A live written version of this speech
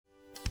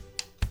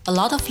A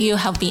lot of you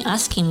have been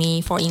asking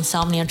me for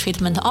insomnia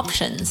treatment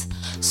options,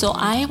 so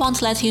I want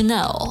to let you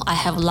know I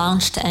have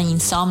launched an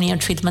insomnia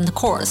treatment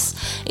course.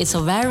 It's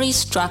a very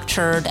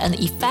structured and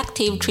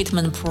effective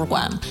treatment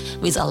program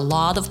with a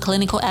lot of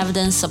clinical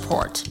evidence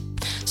support.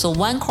 So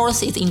one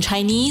course is in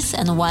Chinese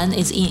and one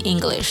is in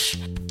English.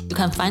 You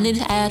can find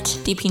it at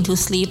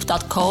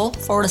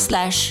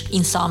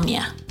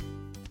deepintosleep.co/insomnia.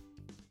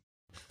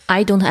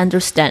 I don't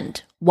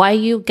understand why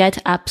you get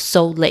up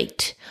so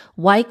late.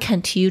 Why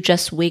can't you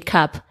just wake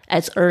up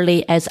as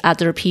early as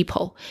other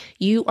people?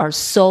 You are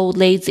so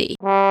lazy.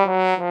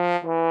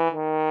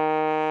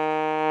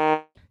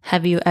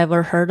 Have you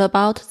ever heard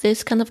about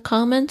this kind of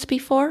comment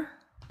before?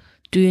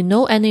 Do you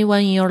know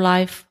anyone in your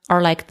life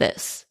are like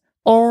this?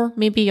 Or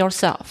maybe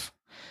yourself?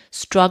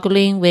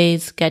 Struggling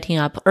with getting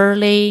up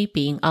early,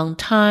 being on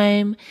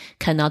time,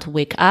 cannot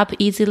wake up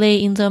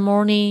easily in the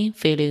morning,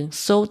 feeling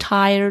so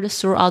tired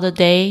throughout the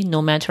day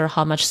no matter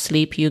how much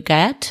sleep you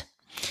get,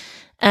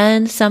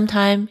 and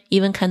sometimes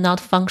even cannot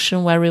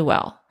function very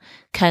well,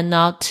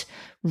 cannot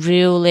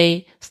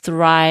really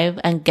thrive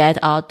and get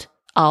out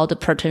all the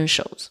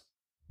potentials.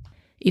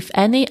 If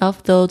any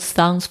of those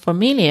sounds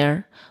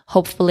familiar,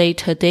 hopefully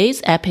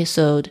today's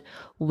episode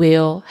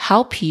will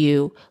help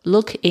you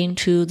look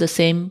into the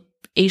same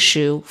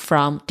issue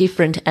from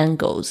different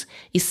angles,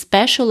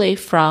 especially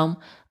from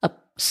a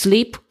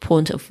sleep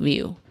point of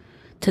view.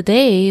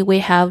 Today, we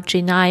have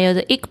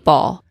Junaid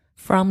Iqbal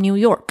from New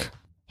York.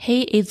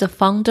 He is the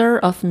founder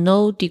of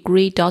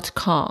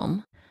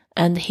NoDegree.com,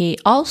 and he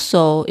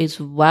also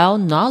is well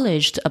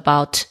knowledgeable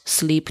about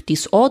sleep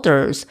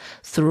disorders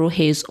through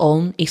his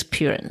own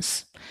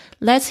experience.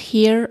 Let's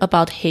hear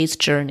about his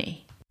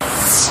journey.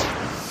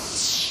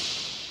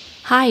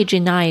 Hi,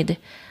 Junaid.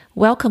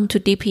 Welcome to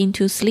Deep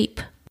Into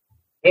Sleep.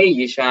 Hey,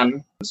 Yishan.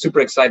 I'm super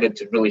excited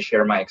to really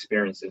share my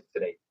experiences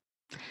today.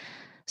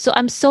 So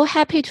I'm so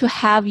happy to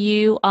have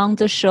you on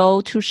the show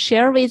to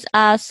share with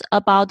us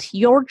about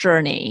your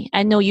journey.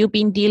 I know you've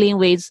been dealing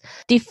with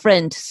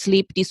different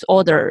sleep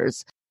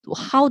disorders.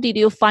 How did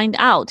you find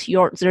out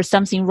there's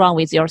something wrong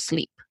with your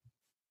sleep?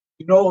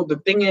 You know, the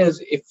thing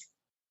is,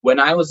 when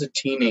I was a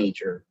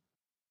teenager,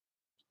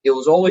 it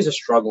was always a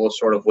struggle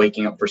sort of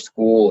waking up for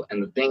school.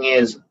 And the thing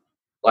is,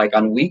 like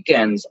on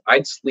weekends,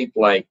 I'd sleep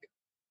like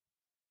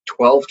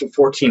 12 to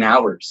 14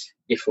 hours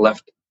if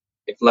left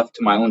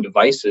to my own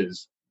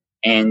devices.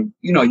 And,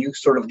 you know, you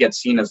sort of get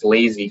seen as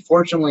lazy.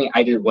 Fortunately,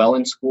 I did well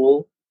in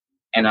school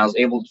and I was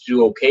able to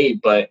do okay.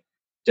 But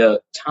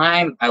the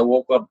time I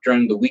woke up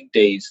during the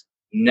weekdays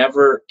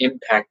never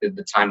impacted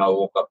the time I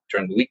woke up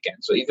during the weekend.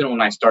 So even when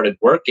I started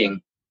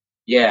working,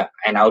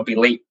 and I would be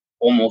late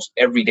almost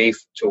every day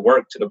to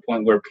work to the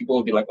point where people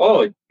would be like,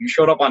 oh, you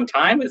showed up on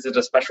time? Is it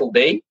a special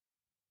day?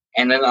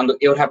 And then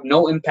it would have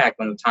no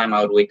impact on the time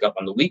I would wake up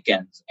on the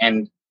weekends.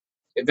 And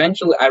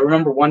eventually, I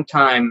remember one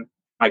time,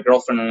 my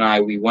girlfriend and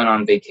I, we went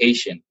on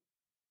vacation.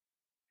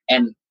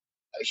 And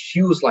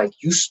she was like,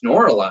 you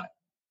snore a lot.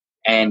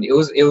 And it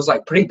was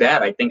like pretty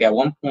bad. I think at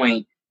one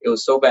point, it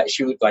was so bad,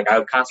 she was like, I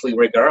would constantly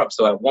wake her up.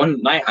 So at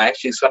one night, I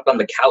actually slept on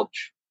the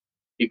couch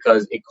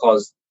because it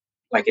caused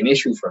like an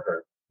issue for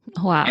her.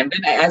 Wow. And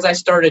then as I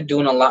started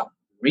doing a lot of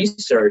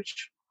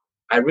research,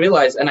 I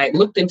realized, and I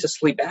looked into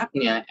sleep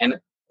apnea,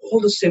 and all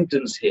the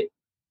symptoms hit.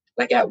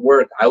 Like at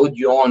work, I would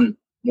yawn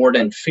more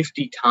than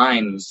 50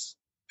 to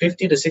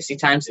 60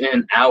 times in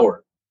an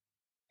hour.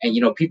 And,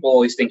 you know, people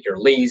always think you're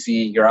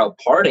lazy, you're out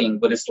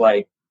partying, but it's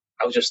like,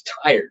 I was just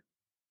tired.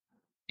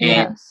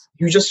 And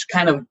you just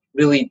kind of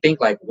really think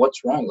like,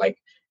 what's wrong? Like,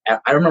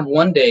 I remember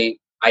one day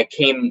I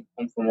came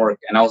home from work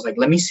and I was like,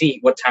 let me see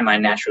what time I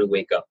naturally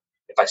wake up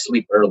if I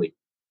sleep early.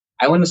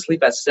 I went to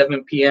sleep at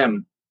 7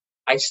 p.m.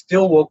 I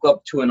still woke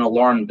up to an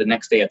alarm the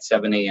next day at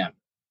 7 a.m.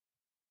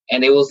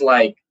 And it was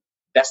like,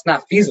 that's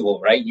not feasible,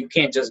 right? You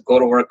can't just go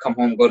to work, come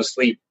home, go to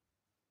sleep,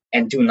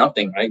 and do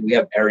nothing, right? We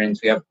have errands,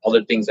 we have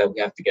other things that we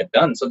have to get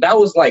done. So that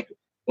was like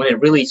when it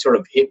really sort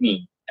of hit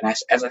me. And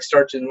as I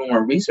started to do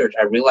more research,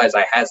 I realized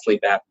I had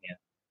sleep apnea.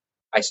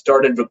 I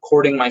started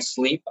recording my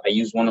sleep. I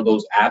used one of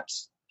those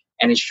apps,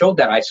 and it showed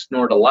that I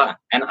snored a lot.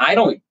 And I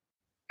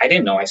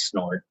didn't know I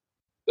snored.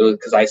 It was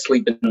because I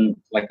sleep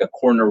in like a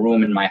corner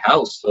room in my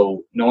house,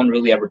 so no one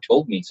really ever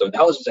told me. So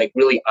that was like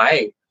really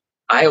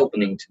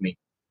eye-opening to me.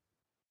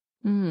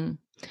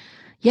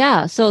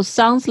 Yeah, so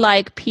sounds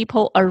like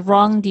people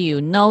around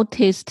you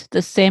noticed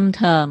the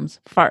symptoms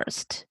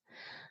first.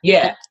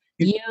 Yeah.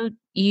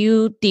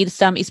 You did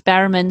some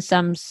experiments,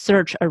 some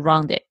search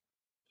around it.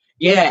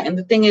 Yeah, and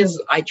the thing is,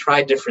 I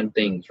tried different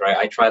things, right?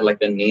 I tried like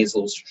the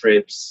nasal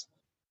strips.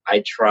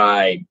 I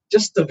tried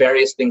just the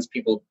various things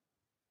people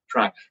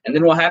try. And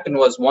then what happened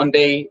was one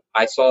day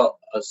I saw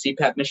a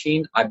CPAP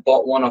machine. I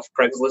bought one off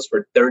Craigslist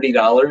for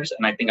 $30,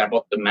 and I think I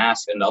bought the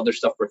mask and the other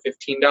stuff for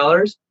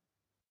 $15.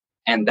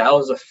 And that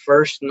was the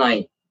first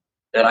night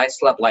that I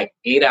slept like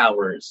 8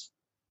 hours,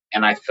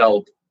 and I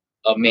felt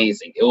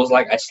amazing. It was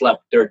like I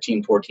slept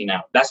 13, 14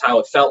 hours. That's how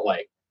it felt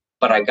like,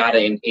 but I got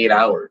it in 8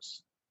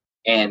 hours.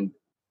 And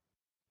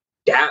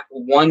that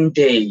one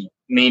day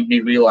made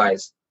me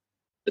realize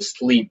the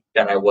sleep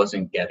that I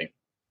wasn't getting.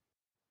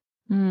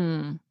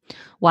 Hmm.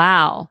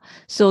 Wow.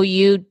 So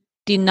you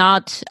did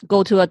not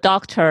go to a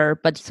doctor,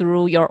 but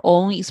through your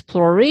own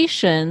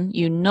exploration,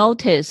 you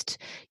noticed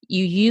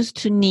you used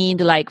to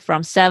need like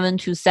from 7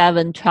 to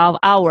 12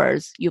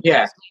 hours. You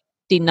Yeah, possibly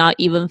did not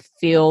even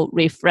feel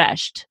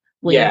refreshed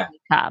when you yeah,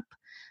 wake up.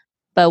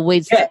 But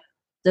with yeah.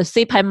 the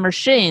CPAP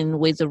machine,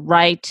 with the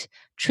right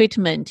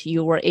treatment,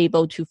 you were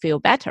able to feel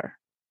better.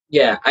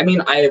 Yeah, I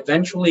mean, I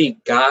eventually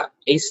got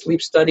a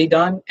sleep study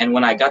done, and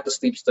when I got the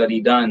sleep study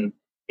done,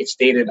 it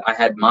stated I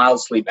had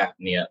mild sleep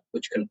apnea,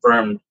 which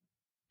confirmed.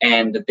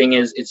 And the thing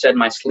is, it said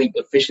my sleep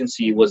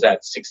efficiency was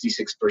at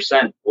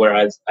 66%,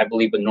 whereas I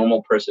believe a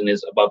normal person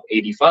is above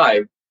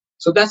 85.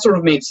 So that sort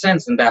of made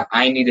sense in that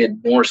I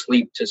needed more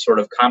sleep to sort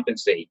of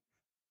compensate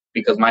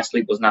because my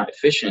sleep was not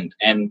efficient.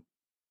 And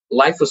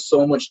life was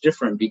so much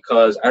different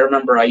because I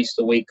remember I used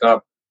to wake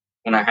up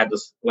when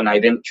I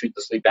didn't treat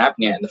the sleep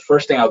apnea, and the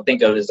first thing I would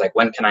think of is like,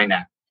 when can I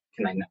nap?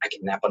 I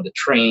can nap on the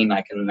train,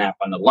 I can nap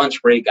on the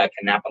lunch break, I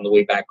can nap on the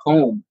way back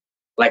home.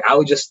 Like I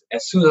would just,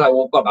 as soon as I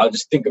woke up, I would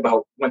just think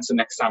about when's the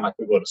next time I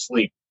could go to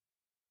sleep.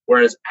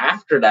 Whereas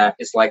after that,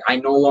 it's like I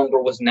no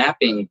longer was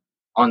napping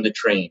on the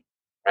train,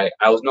 right?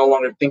 I was no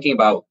longer thinking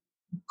about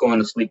going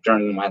to sleep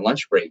during my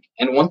lunch break.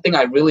 And one thing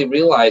I really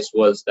realized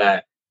was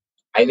that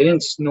I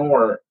didn't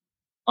snore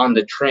on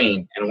the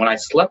train. And when I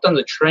slept on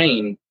the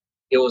train,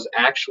 it was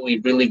actually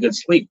really good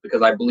sleep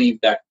because I believe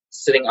that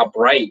sitting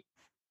upright,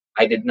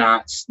 I did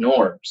not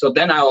snore. So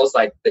then I was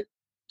like, the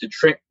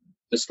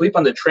sleep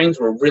on the trains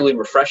were really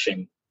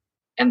refreshing.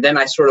 And then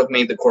I sort of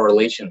made the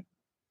correlation.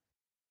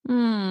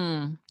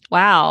 Hmm.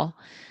 Wow.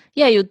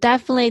 Yeah, you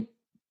definitely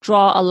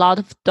draw a lot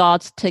of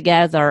dots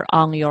together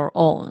on your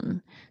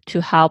own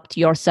to help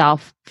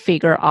yourself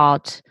figure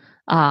out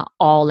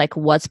all like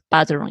what's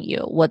bothering you,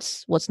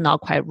 what's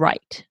not quite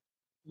right.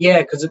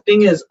 Yeah, because the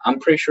thing is, I'm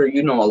pretty sure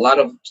you know a lot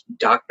of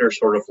doctors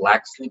sort of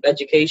lack sleep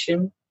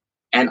education,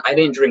 and I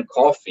didn't drink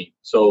coffee.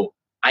 So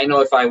I know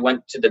if I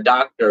went to the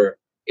doctor,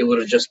 it would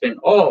have just been,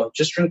 oh,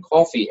 just drink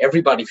coffee.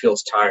 Everybody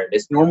feels tired.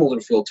 It's normal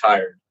to feel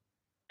tired.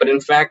 But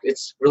in fact,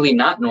 it's really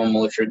not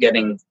normal if you're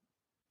getting,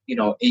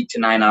 8 to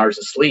 9 hours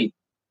of sleep,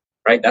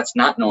 right? That's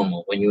not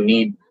normal when you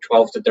need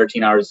 12 to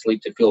 13 hours of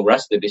sleep to feel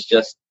rested. It's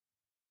just,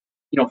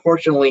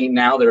 fortunately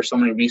now there are so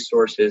many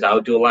resources. I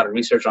would do a lot of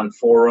research on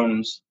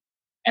forums,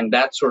 and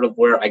that's sort of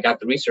where I got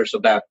the research so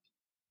that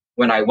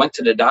when I went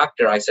to the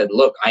doctor, I said,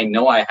 look, I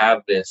know I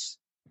have this.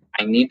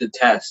 I need the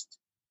test.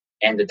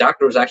 And the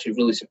doctor was actually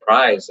really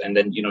surprised. And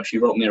then, she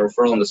wrote me a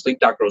referral, and the sleep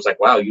doctor was like,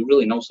 wow, you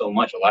really know so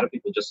much. A lot of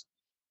people just,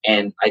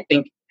 and I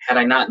think had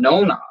I not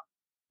known,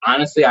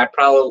 honestly, I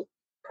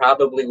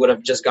probably would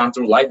have just gone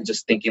through life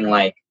just thinking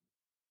like,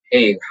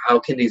 hey, how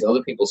can these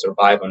other people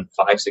survive on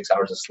 5, 6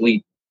 hours of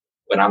sleep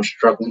when I'm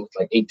struggling with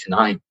like 8 to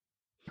 9?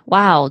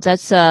 Wow,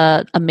 that's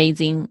a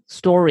amazing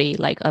story,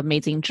 like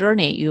amazing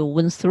journey you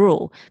went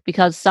through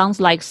because sounds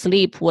like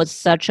sleep was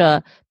such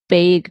a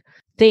big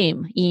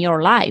theme in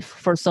your life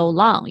for so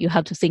long. You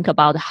have to think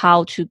about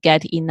how to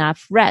get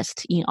enough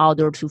rest in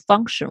order to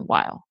function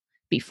well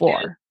Yeah,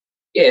 before.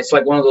 yeah, it's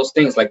like one of those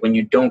things like when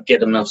you don't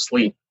get enough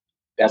sleep,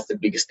 that's the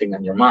biggest thing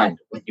on your mind.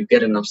 When you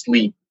get enough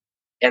sleep,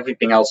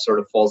 everything else sort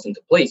of falls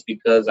into place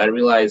because I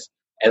realized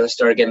as I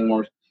started getting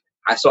more.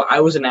 So I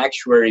was an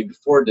actuary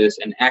before this,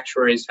 and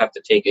actuaries have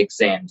to take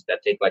exams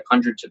that take like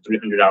 100 to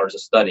 300 hours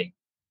of study.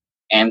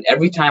 And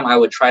every time I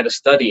would try to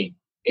study,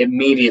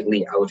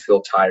 immediately I would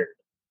feel tired.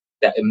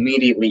 That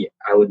immediately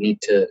I would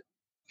need to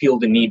feel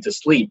the need to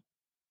sleep.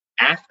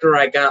 After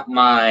I got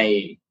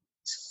my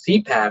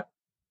CPAP,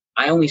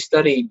 I only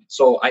studied.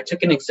 So I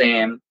took an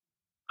exam.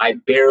 I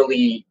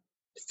barely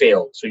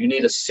failed. So you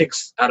need a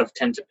 6 out of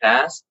 10 to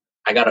pass.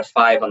 I got a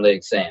 5 on the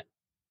exam.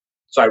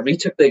 So I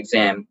retook the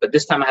exam, but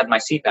this time I had my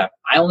CPAP.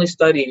 I only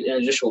studied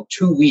an additional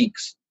 2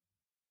 weeks,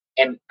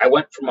 and I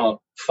went from a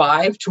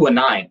 5 to a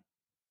 9.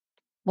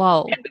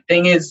 Whoa. And the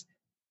thing is,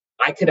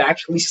 I could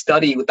actually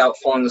study without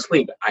falling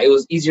asleep. It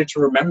was easier to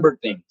remember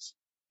things.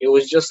 It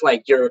was just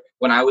like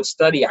when I would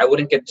study, I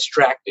wouldn't get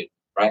distracted,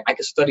 right? I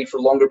could study for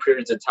longer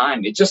periods of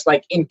time. It just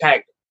like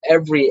impact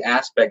every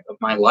aspect of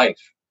my life.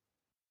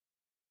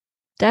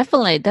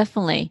 Definitely,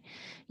 definitely.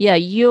 Yeah,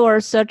 you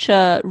are such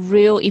a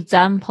real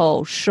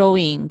example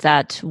showing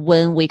that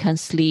when we can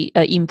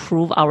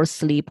improve our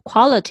sleep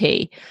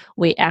quality,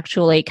 we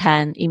actually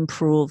can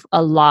improve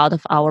a lot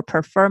of our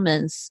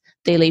performance,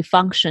 daily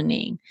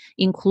functioning,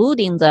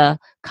 including the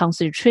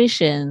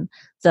concentration,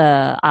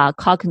 the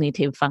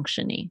cognitive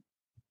functioning.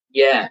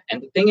 Yeah,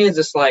 and the thing is,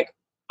 it's like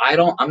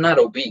I'm not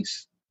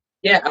obese.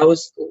 Yeah, I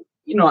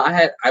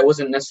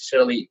wasn't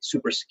necessarily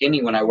super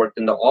skinny when I worked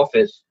in the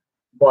office,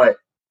 but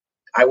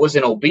I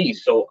wasn't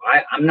obese. So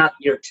I'm not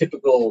your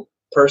typical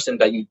person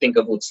that you think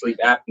of with sleep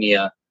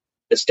apnea,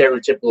 the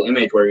stereotypical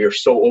image where you're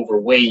so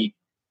overweight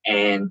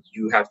and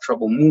you have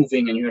trouble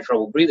moving and you have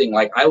trouble breathing.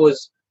 Like I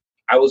was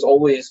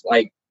always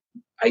like,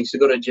 I used to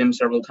go to the gym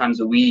several times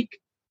a week,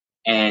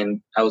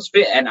 and I was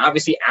fit. And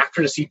obviously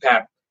after the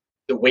CPAP,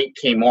 the weight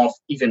came off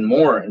even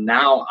more. And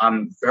now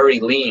I'm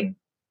very lean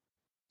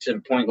to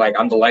the point like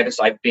I'm the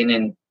lightest I've been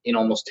in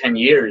almost 10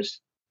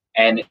 years.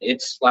 And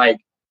it's like,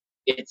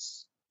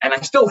 and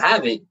I still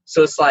have it.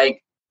 So it's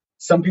like,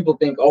 some people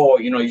think, oh,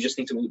 you just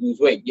need to lose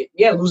weight.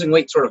 Yeah, losing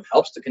weight sort of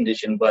helps the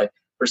condition, but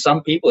for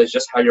some people, it's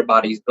just how your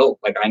body's built.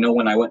 Like, I know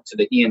when I went to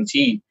the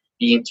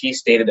ENT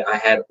stated I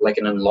had like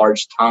an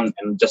enlarged tongue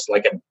and just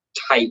like a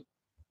tight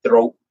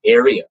throat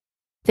area.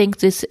 I think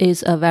this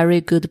is a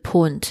very good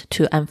point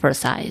to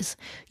emphasize.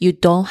 You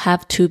don't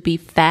have to be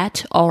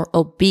fat or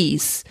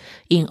obese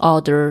in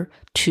order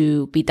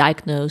to be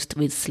diagnosed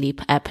with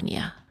sleep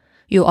apnea.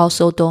 You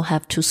also don't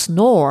have to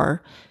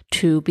snore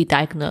to be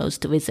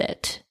diagnosed with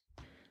it.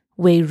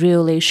 We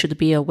really should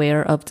be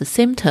aware of the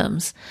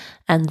symptoms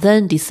and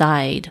then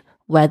decide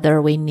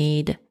whether we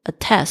need a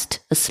test,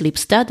 a sleep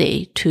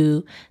study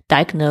to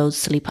diagnose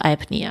sleep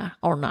apnea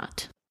or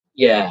not.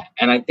 Yeah,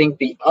 and I think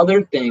the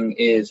other thing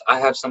is I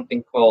have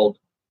something called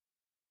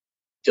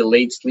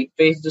delayed sleep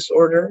phase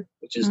disorder,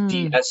 which is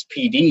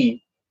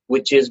DSPD,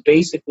 which is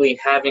basically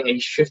having a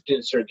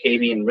shifted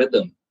circadian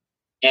rhythm.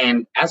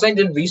 And as I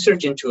did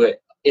research into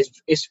it,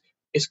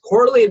 it's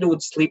correlated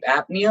with sleep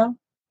apnea,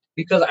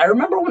 because I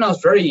remember when I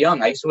was very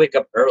young, I used to wake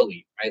up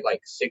early, right?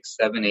 Like 6,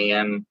 7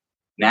 a.m.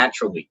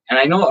 naturally. And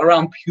I know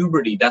around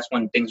puberty, that's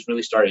when things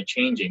really started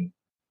changing.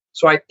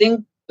 So I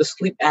think the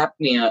sleep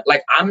apnea,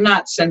 like, I'm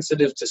not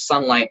sensitive to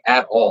sunlight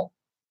at all.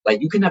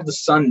 Like, you can have the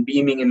sun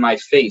beaming in my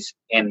face,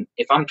 and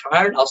if I'm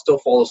tired, I'll still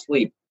fall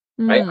asleep,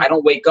 right? I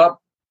don't wake up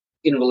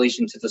in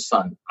relation to the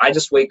sun. I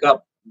just wake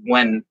up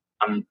when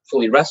I'm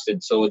fully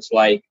rested. So it's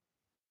like,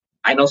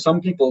 I know some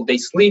people, they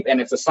sleep,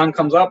 and if the sun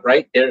comes up,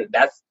 right,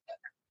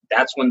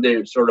 that's when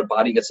their sort of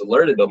body gets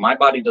alerted, but my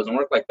body doesn't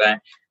work like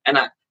that. And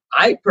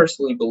I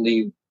personally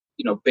believe,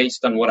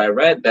 based on what I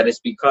read, that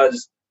it's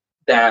because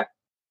that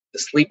the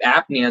sleep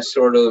apnea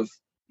sort of,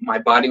 my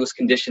body was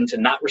conditioned to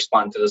not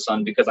respond to the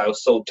sun because I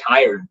was so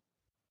tired.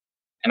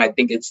 And I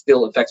think it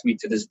still affects me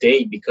to this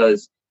day,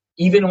 because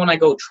even when I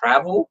go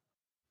travel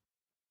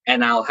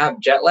and I'll have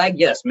jet lag,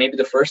 yes, maybe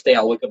the first day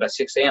I'll wake up at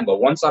 6 a.m. But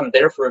once I'm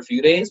there for a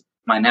few days,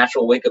 my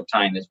natural wake up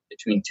time is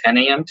between 10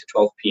 a.m. to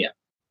 12 p.m.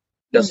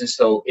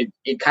 So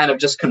it kind of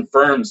just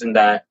confirms in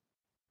that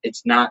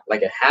it's not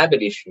like a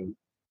habit issue.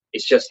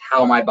 It's just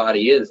how my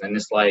body is. And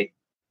it's like,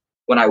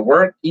 when I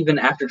work, even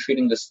after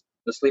treating the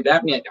sleep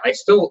apnea, I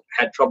still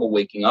had trouble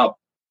waking up.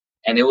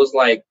 And it was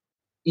like,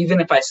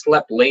 even if I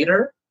slept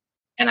later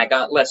and I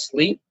got less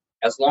sleep,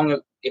 as long as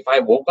if I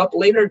woke up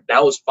later,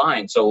 that was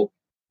fine. So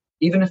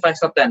even if I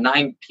slept at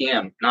 10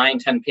 p.m.,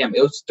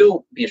 it would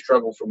still be a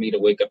struggle for me to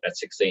wake up at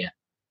 6 a.m.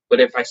 But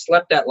if I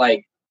slept at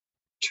like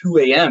 2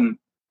 a.m.,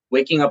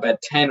 waking up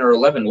at 10 or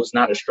 11 was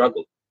not a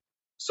struggle.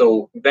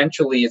 So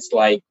eventually it's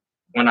like,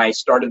 when I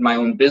started my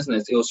own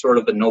business, it was sort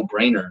of a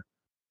no-brainer.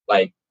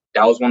 Like,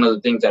 that was one of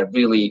the things that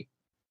really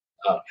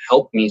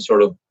helped me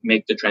sort of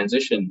make the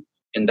transition,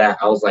 in that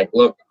I was like,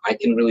 look, I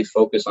can really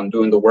focus on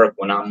doing the work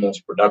when I'm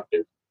most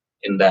productive,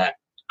 in that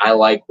I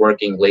like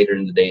working later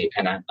in the day,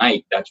 and at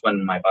night, that's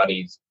when my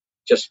body's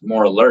just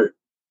more alert,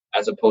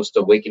 as opposed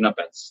to waking up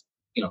at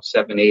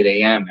 7, 8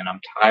 a.m. and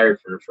I'm tired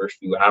for the first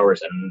few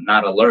hours and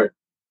not alert.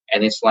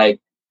 And it's like,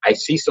 I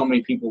see so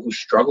many people who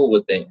struggle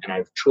with it, and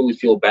I truly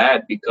feel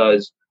bad,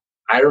 because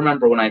I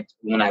remember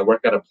when I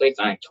worked at a place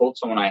and I told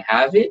someone I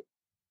have it,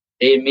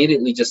 they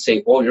immediately just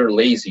say, oh, you're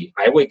lazy.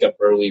 I wake up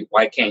early.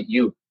 Why can't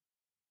you?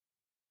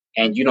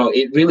 And,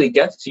 it really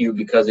gets to you,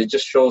 because it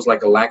just shows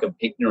like a lack of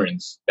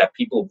ignorance that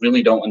people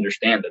really don't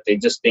understand, that they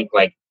just think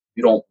like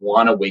you don't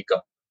want to wake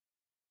up.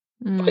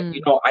 But,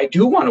 I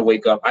do want to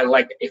wake up.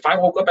 If I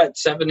woke up at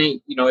 7,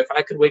 8, if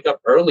I could wake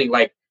up early,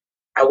 like,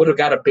 I would have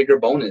got a bigger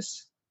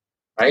bonus.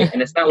 Right.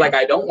 And it's not like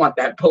I don't want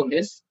that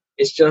bonus.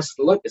 It's just,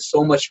 look, it's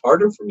so much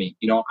harder for me.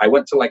 I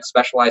went to like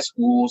specialized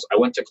schools. I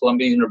went to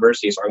Columbia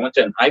University. So I went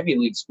to an Ivy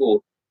League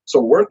school. So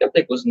work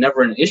ethic was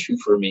never an issue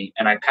for me.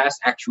 And I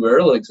passed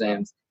actuarial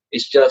exams.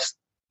 It's just,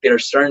 there are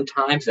certain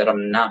times that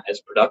I'm not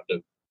as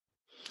productive.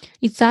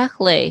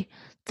 Exactly.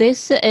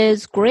 This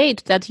is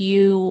great that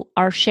you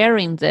are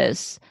sharing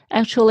this.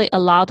 Actually, a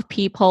lot of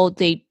people,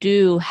 they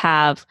do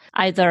have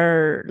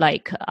either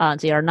like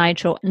they are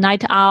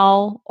night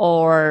owl,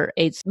 or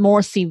it's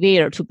more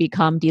severe to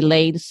become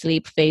delayed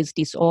sleep phase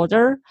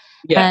disorder.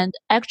 Yeah. And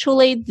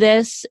actually,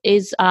 this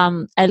is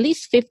at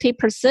least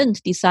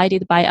 50%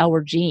 decided by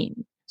our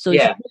gene. So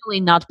it's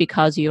really not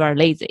because you are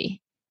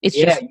lazy. It's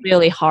just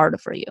really hard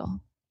for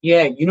you.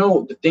 Yeah,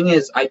 the thing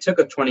is, I took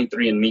a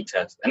 23andMe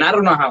test, and I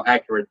don't know how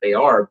accurate they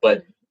are,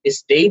 but it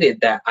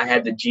stated that I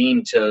had the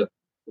gene to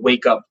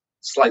wake up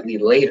slightly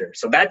later.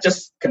 So that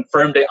just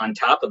confirmed it on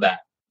top of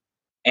that.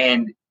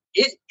 And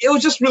it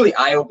was just really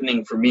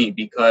eye-opening for me,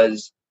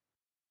 because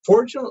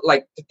fortunately,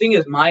 like, the thing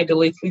is, my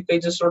delayed sleep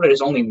phase disorder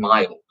is only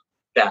mild,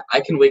 that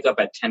I can wake up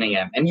at 10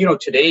 a.m. And,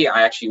 today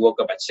I actually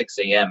woke up at 6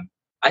 a.m.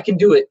 I can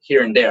do it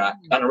here and there.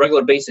 On a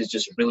regular basis,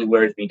 just really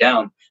wears me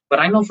down. But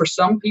I know for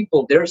some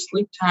people, their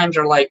sleep times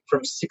are like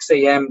from 6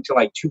 a.m. to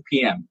like 2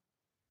 p.m.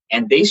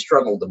 And they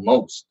struggle the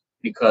most,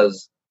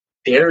 because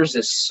theirs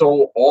is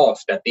so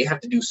off that they have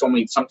to do so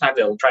many. Sometimes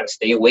they'll try to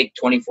stay awake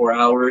 24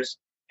 hours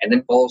and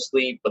then fall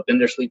asleep, but then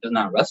their sleep is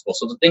not restful.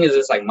 So the thing is,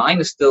 it's like, mine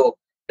is still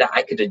that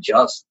I could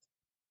adjust.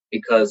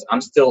 because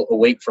I'm still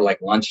awake for like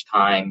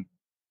lunchtime.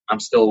 I'm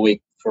still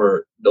awake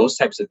for those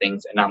types of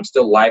things, and I'm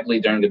still lively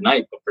during the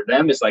night. But for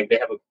them, it's like they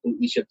have a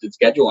completely shifted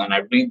schedule. And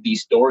I read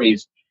these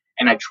stories,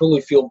 and I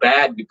truly feel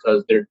bad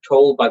because they're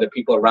told by the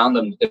people around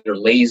them that they're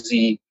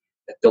lazy,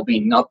 that they'll be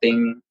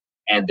nothing,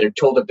 and they're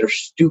told that they're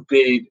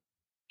stupid.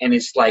 And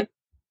it's like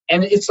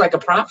a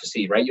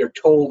prophecy, right? You're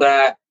told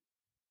that,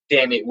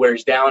 then it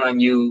wears down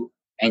on you,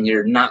 and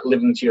you're not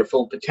living to your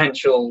full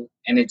potential.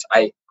 And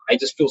I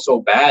just feel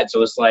so bad.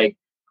 So it's like,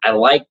 I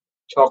like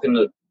talking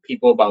to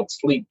people about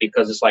sleep,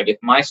 because it's like, if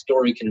my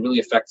story can really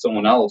affect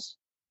someone else,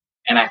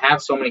 and I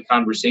have so many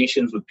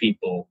conversations with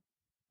people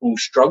who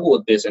struggle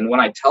with this, and when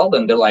I tell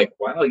them, they're like,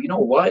 wow, you know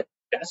what?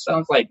 That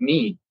sounds like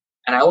me.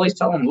 And I always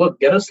tell them, look,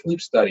 get a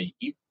sleep study.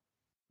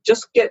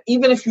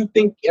 Even if you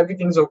think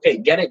everything's okay,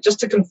 get it just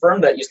to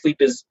confirm that your sleep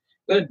is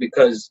good,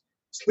 because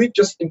sleep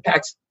just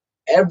impacts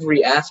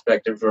every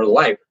aspect of your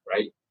life,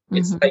 right? Mm-hmm.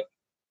 It's like,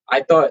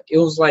 I thought it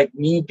was like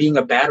me being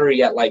a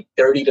battery at like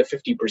 30 to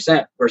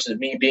 50% versus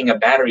me being a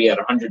battery at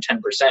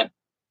 110%.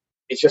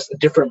 It's just a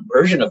different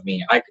version of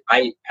me.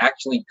 I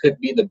actually could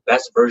be the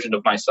best version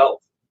of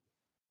myself.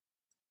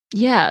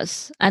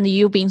 Yes, and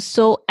you've been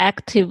so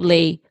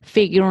actively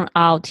figuring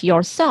out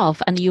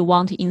yourself, and you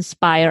want to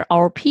inspire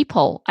our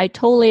people. I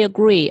totally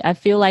agree. I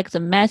feel like the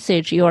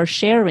message you are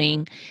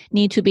sharing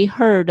need to be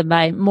heard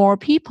by more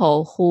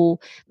people who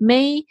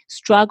may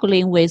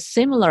struggling with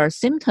similar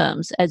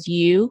symptoms as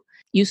you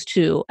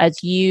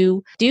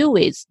deal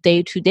with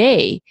day to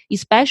day,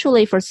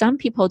 especially for some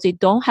people, they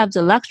don't have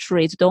the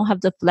luxury, they don't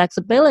have the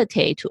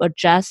flexibility to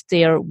adjust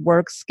their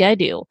work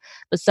schedule.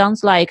 But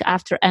sounds like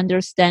after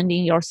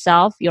understanding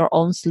yourself, your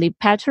own sleep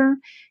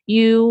pattern,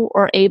 you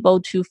are able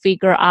to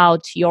figure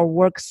out your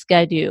work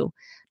schedule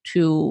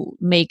to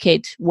make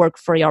it work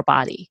for your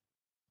body.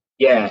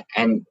 Yeah,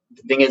 and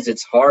the thing is,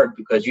 it's hard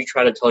because you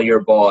try to tell your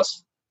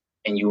boss,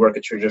 and you work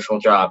a traditional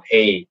job,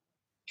 hey,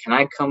 can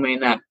I come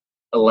in at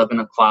 11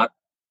 o'clock?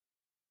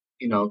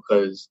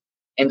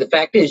 And the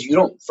fact is,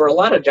 for a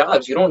lot of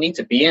jobs, you don't need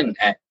to be in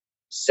at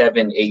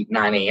 7, 8,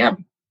 9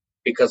 a.m.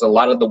 because a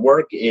lot of the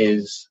work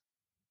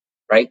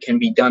can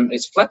be done.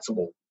 It's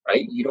flexible,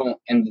 right?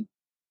 And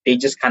they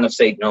just kind of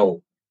say,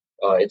 no,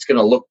 it's going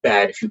to look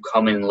bad if you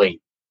come in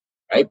late,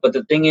 right? But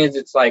the thing is,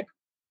 it's like,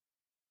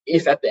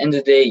 if at the end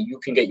of the day, you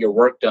can get your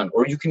work done,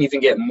 or you can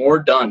even get more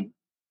done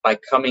by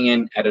coming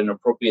in at an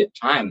appropriate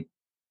time,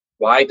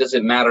 why does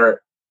it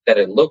matter that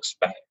it looks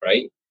bad,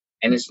 right?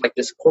 And it's like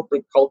this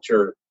corporate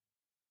culture.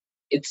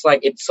 It's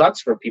like, it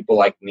sucks for people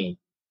like me,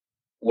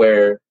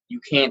 where you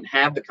can't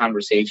have the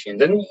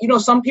conversations. And,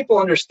 some people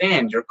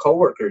understand, your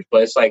coworkers,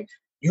 but it's like,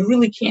 you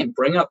really can't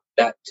bring up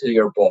that to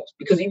your boss,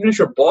 because even if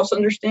your boss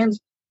understands,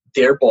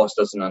 their boss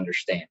doesn't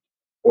understand,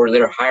 or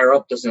their higher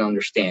up doesn't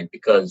understand,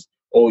 because,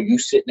 you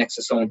sit next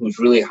to someone who's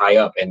really high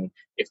up, and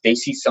if they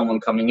see someone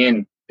coming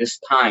in this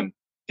time,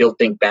 they'll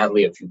think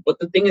badly of you. But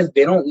the thing is,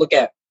 they don't look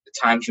at the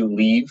times you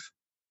leave,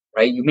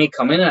 right? You may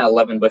come in at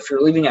 11, but if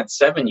you're leaving at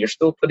 7, you're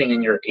still putting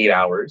in your 8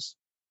 hours.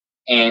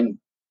 And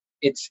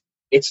it's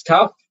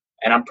tough.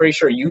 And I'm pretty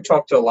sure you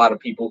talk to a lot of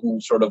people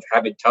who sort of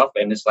have it tough.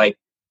 And it's like,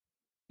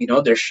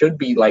 there should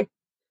be like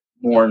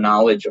more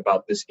knowledge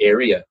about this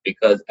area,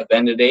 because at the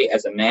end of the day,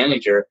 as a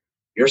manager,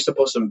 you're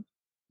supposed to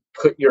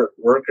put your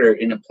worker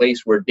in a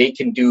place where they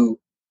can do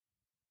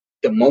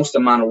the most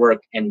amount of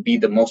work and be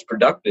the most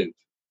productive.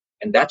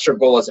 And that's your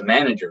goal as a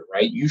manager,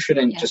 right? You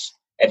shouldn't just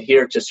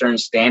adhere to certain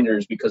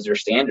standards because they're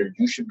standards.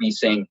 You should be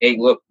saying, hey,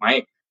 look,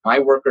 my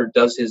worker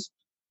does his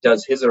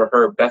or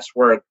her best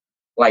work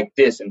like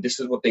this, and this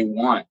is what they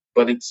want.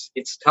 But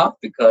it's tough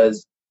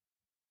because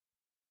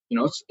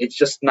it's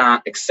just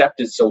not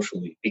accepted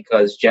socially,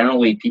 because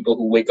generally people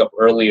who wake up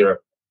earlier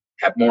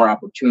have more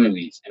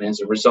opportunities, and as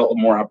a result of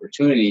more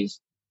opportunities,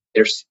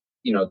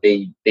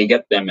 they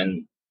get them,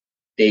 and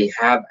they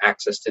have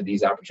access to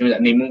these opportunities,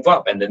 and they move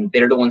up, and then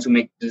they're the ones who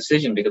make the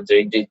decision, because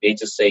they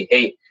just say,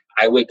 hey,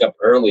 I wake up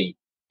early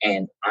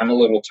and I'm a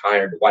little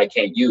tired, why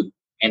can't you?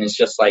 And it's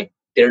just like,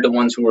 they're the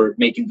ones who are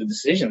making the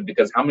decision,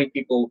 because how many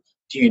people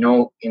do you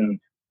know in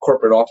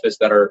corporate office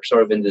that are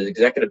sort of in the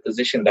executive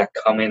position that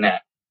come in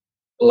at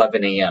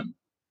 11 a.m.?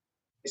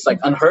 It's like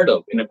unheard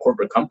of in a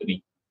corporate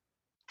company.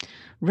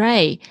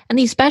 Right. And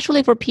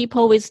especially for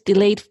people with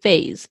delayed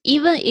phase,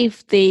 even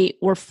if they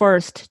were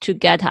first to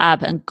get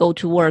up and go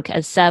to work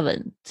at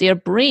 7, their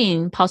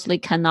brain possibly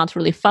cannot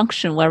really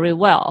function very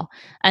well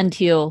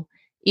until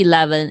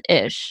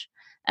 11-ish.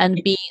 And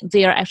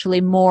they are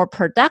actually more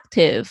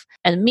productive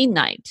at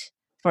midnight,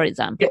 for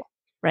example. Yeah.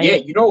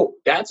 Right? Yeah,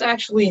 that's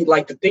actually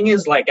like, the thing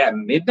is, like, at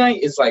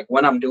midnight is like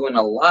when I'm doing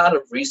a lot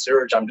of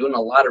research, I'm doing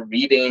a lot of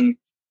reading.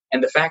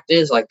 And the fact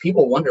is, like,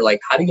 people wonder, like,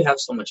 how do you have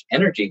so much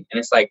energy? And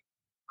it's like,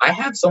 I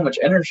have so much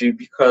energy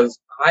because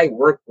I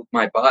work with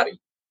my body.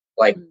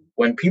 Like,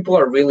 when people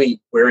are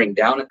really wearing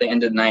down at the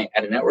end of the night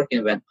at a networking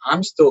event,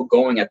 I'm still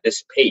going at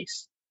this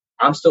pace.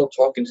 I'm still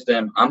talking to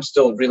them. I'm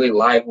still really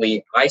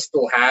lively. I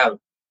still have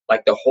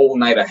like the whole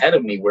night ahead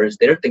of me, whereas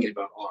they're thinking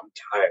about, I'm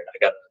tired, I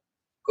gotta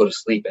go to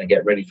sleep and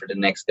get ready for the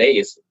next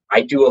day.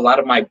 I do a lot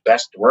of my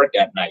best work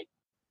at night.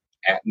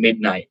 at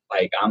midnight.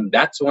 Like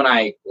that's when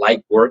I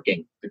like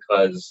working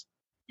because,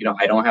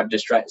 I don't have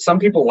Some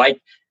people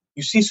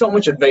you see so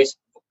much advice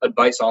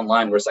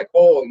online where it's like,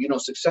 oh,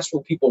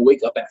 successful people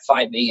wake up at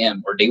 5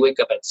 a.m. or they wake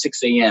up at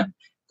 6 a.m.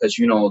 because,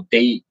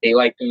 they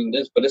like doing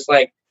this. But it's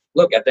like,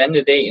 look, at the end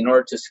of the day, in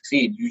order to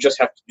succeed, you just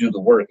have to do the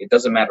work. It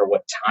doesn't matter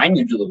what time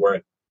you do the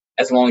work,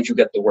 as long as you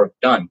get the work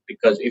done.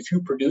 Because if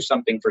you produce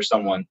something for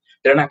someone,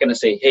 they're not going to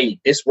say, hey,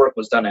 this work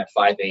was done at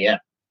 5 a.m.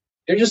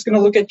 They're just going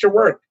to look at your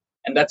work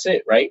and that's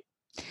it, right?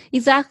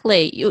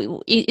 Exactly.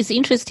 It's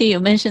interesting you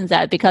mentioned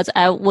that because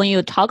when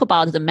you talk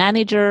about the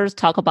managers,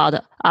 talk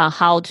about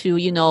how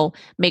to,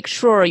 make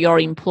sure your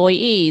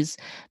employees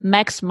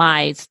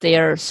maximize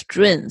their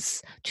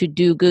strengths to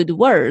do good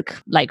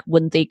work, like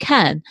when they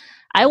can.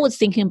 I was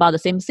thinking about the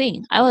same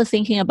thing. I was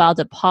thinking about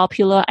the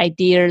popular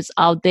ideas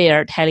out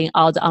there, telling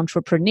all the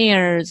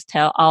entrepreneurs,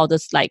 tell all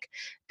this like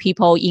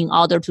people in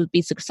order to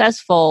be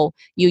successful,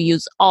 you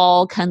use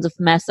all kinds of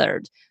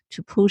methods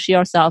to push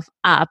yourself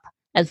up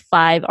at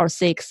 5 or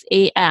 6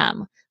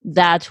 a.m.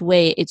 That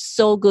way, it's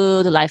so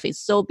good. Life is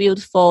so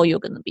beautiful. You're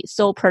going to be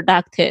so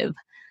productive.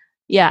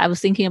 Yeah, I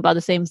was thinking about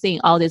the same thing,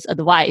 all this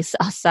advice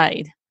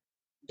outside.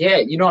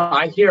 Yeah,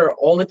 I hear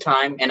all the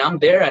time and I'm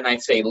there and I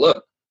say,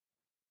 look,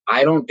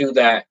 I don't do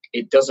that.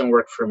 It doesn't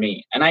work for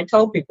me. And I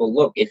tell people,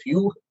 look, if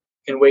you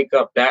can wake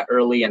up that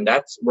early and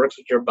that works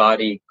with your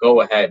body,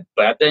 go ahead.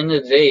 But at the end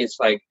of the day, it's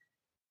like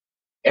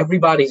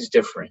everybody's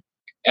different.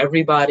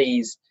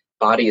 Everybody's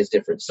body is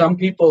different. Some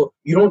people,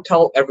 you don't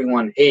tell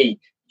everyone, hey,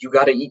 you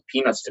got to eat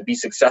peanuts to be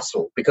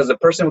successful, because the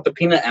person with the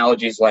peanut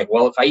allergy is like,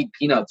 well, if I eat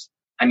peanuts,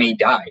 I may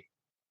die.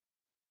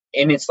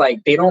 And it's like,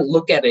 they don't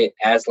look at it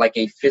as like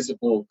a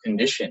physical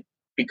condition,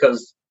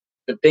 because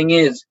the thing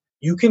is,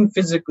 you can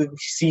physically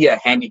see a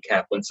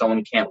handicap when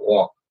someone can't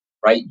walk,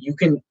 right? You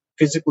can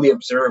physically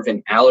observe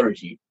an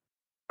allergy.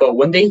 But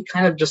when they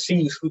kind of just see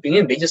you sleeping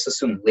in, they just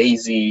assume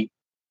lazy,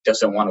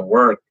 doesn't want to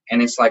work.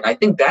 And it's like, I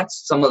think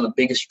that's some of the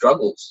biggest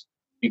struggles,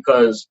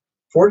 because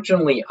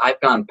fortunately I've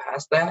gone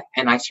past that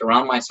and I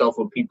surround myself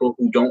with people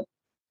who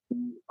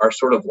are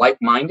sort of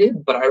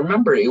like-minded. But I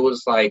remember it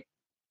was like,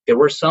 there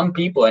were some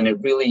people and it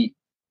really,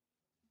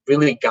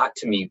 really got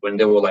to me when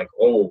they were like,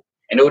 oh,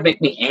 and it would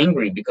make me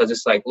angry, because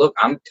it's like, look,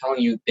 I'm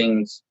telling you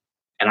things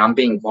and I'm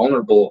being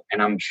vulnerable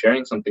and I'm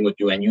sharing something with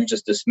you and you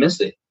just dismiss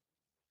it,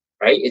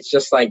 right? It's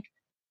just like,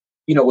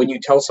 when you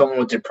tell someone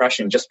with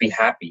depression, just be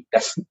happy.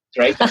 That's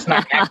right. That's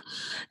not.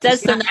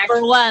 That's the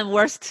number one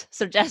worst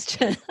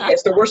suggestion.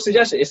 It's the worst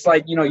suggestion. It's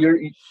like,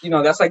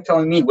 that's like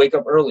telling me wake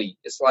up early.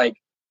 It's like,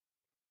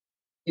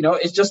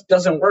 it just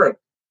doesn't work.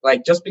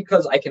 Like, just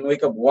because I can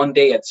wake up one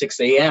day at 6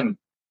 a.m.,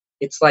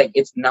 it's like,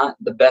 it's not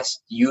the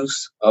best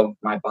use of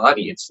my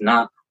body. It's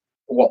not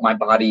what my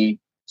body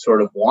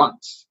sort of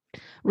wants.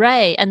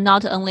 Right. And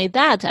not only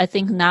that, I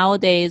think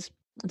nowadays,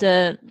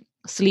 the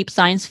sleep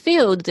science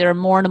field, there are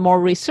more and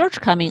more research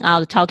coming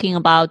out talking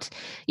about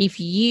if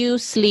you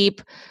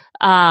sleep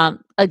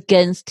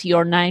against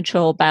your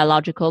natural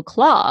biological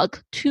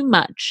clock too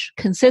much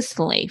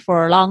consistently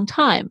for a long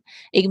time,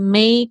 it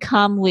may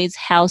come with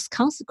health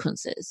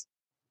consequences.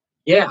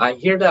 Yeah, I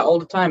hear that all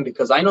the time,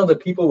 because I know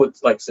that people with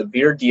like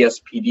severe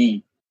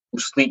DSPD who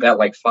sleep at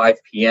like 5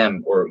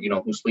 p.m. or,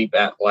 who sleep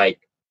at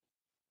like,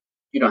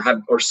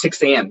 or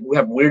 6 a.m., who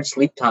have weird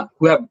sleep time,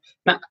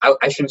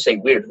 I shouldn't say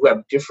weird, who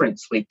have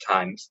different sleep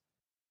times.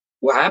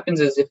 What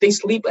happens is if they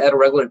sleep at a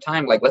regular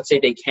time, like let's say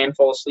they can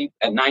fall asleep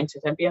at 9 to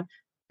 10 p.m.,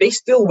 they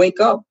still wake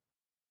up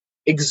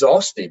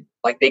exhausted,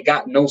 like they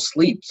got no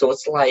sleep. So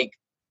it's like,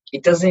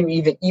 it doesn't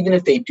even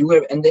if they do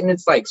it, and then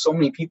it's like so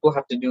many people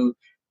have to do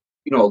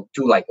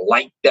like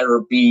light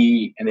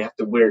therapy, and they have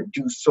to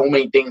do so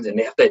many things, and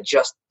they have to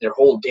adjust their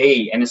whole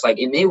day. And it's like,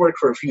 it may work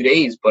for a few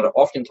days, but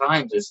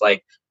oftentimes it's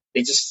like,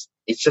 it's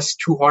just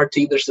too hard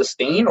to either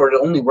sustain, or it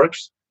only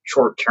works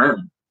short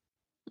term.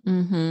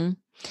 Mm-hmm.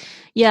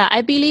 Yeah,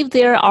 I believe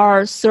there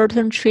are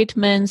certain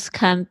treatments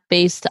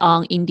based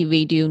on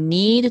individual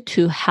need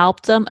to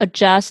help them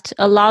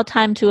allow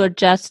time to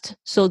adjust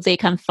so they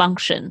can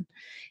function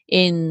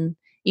in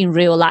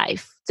real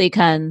life. They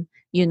can,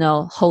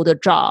 hold a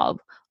job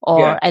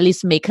or at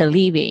least make a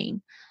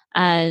living.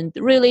 And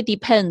really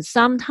depends.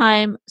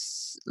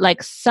 Sometimes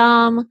like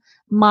some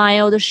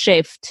mild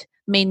shift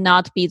may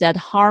not be that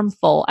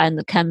harmful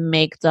and can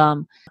make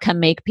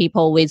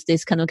people with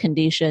this kind of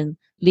condition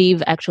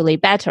live actually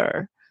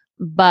better.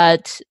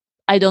 But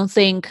I don't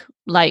think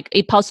like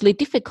it's possibly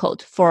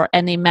difficult for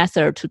any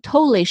method to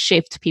totally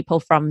shift people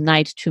from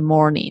night to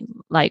morning,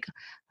 like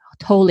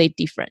totally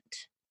different.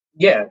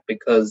 Yeah,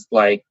 because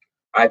like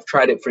I've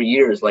tried it for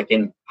years. Like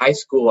in high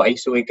school, I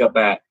used to wake up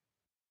at,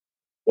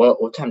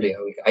 what time did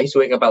I wake up? I used to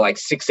wake up at like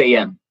 6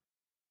 a.m.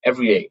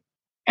 every day.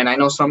 And I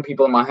know some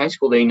people in my high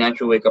school, they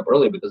naturally wake up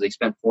early because they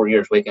spent 4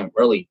 years waking up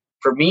early.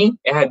 For me,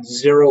 it had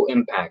zero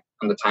impact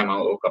on the time I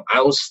woke up.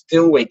 I was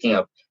still waking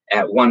up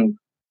at 1,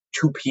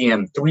 2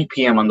 p.m., 3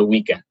 p.m. on the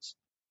weekends.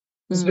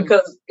 It's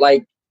because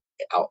like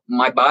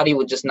my body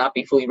would just not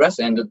be fully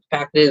rested. And the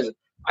fact is,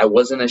 I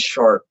wasn't as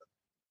sharp.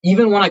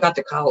 Even when I got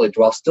to college,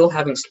 while still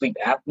having sleep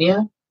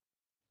apnea,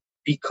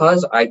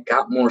 because I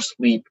got more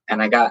sleep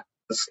and I got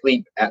the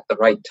sleep at the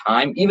right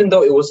time, even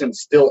though it wasn't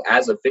still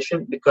as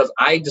efficient, because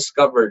I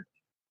discovered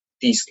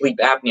the sleep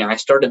apnea. I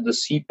started the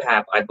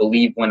CPAP, I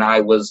believe, when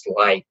I was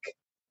like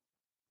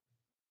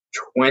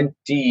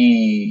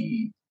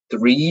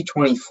 23,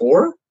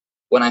 24,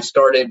 when I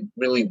started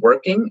really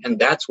working. And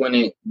that's when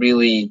it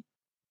really,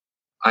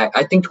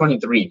 I think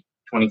 23,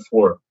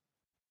 24,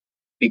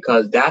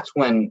 because that's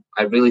when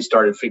I really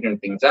started figuring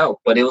things out.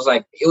 But it was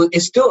like,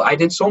 it's still, I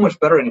did so much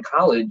better in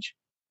college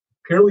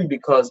purely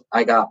because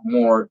I got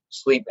more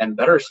sleep and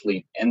better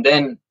sleep. And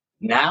then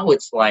now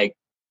it's like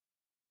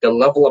the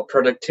level of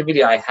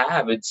productivity I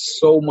have, it's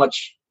so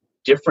much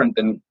different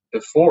than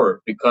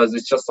before, because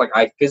it's just like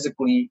I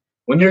physically,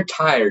 when you're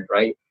tired,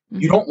 right,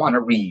 you don't want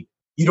to read.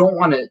 You don't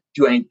want to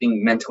do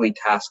anything mentally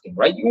tasking,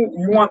 right? You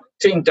want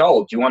to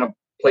indulge. You want to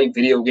play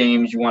video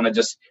games. You want to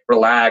just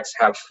relax,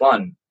 have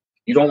fun.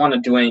 You don't want to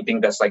do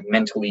anything that's like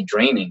mentally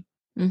draining.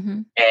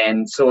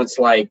 And so it's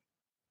like,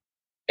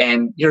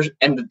 and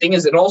the thing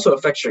is, it also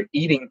affects your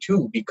eating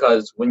too,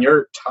 because when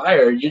you're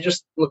tired, you're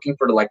just looking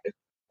for like the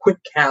quick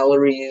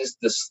calories,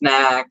 the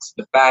snacks,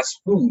 the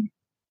fast food.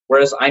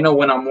 Whereas I know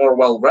when I'm more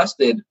well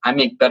rested, I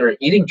make better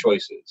eating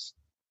choices.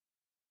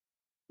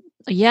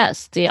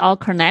 Yes, they are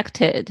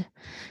connected.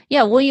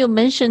 Yeah, when you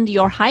mentioned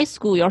your high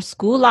school, your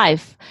school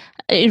life,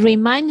 it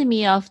reminded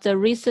me of the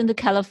recent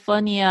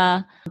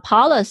California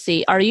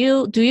policy.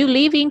 Do you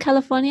live in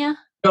California?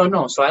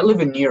 No. So I live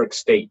in New York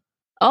State.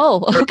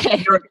 Oh,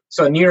 okay.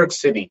 New York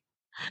City.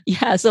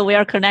 Yeah, so we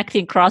are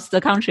connecting across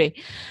the country.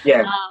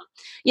 Yeah.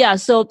 Yeah,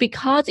 so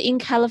because in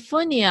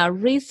California,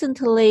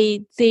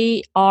 recently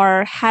they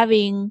are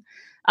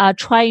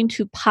trying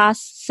to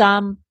pass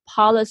some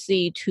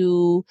policy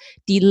to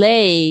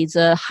delay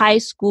the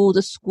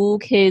school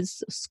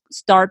kids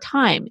start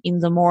time in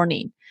the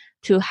morning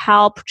to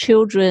help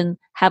children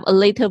have a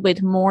little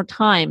bit more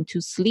time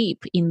to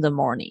sleep in the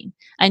morning.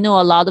 I know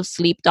a lot of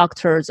sleep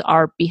doctors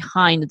are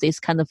behind this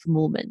kind of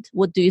movement.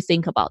 What do you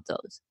think about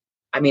those?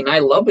 I mean, I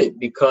love it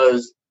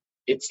because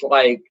it's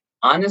like,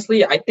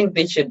 honestly, I think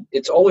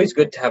it's always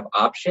good to have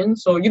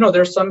options. So,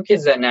 there's some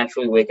kids that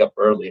naturally wake up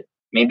earlier.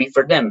 Maybe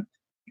for them,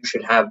 you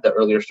should have the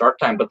earlier start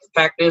time. But the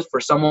fact is, for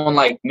someone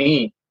like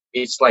me,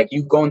 it's like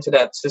you go into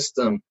that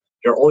system,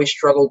 you're always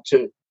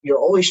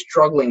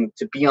struggling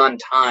to be on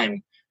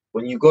time.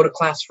 When you go to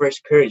class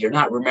first period, you're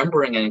not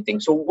remembering anything.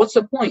 So what's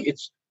the point?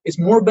 It's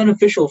more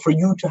beneficial for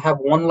you to have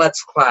one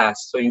less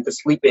class so you can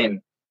sleep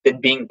in than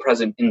being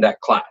present in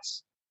that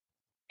class.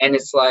 And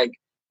it's like,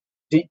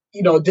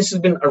 this has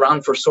been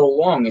around for so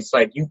long. It's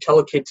like you tell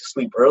a kid to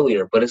sleep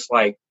earlier, but it's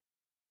like,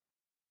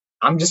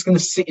 I'm just going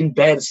to sit in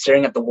bed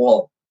staring at the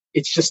wall.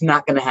 It's just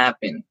not going to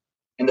happen.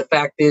 And the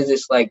fact is,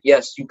 it's like,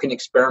 yes, you can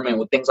experiment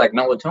with things like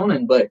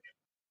melatonin, but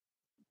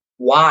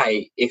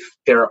why, if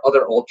there are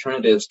other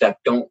alternatives that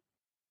don't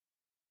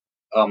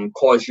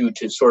cause you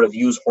to sort of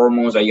use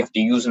hormones that you have to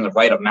use in the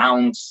right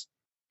amounts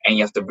and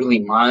you have to really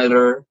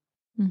monitor?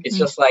 It's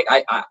just like,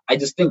 I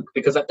just think,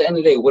 because at the end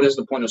of the day, what is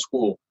the point of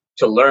school?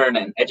 To learn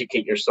and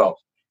educate yourself.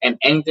 And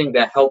anything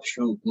that helps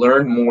you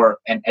learn more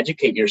and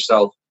educate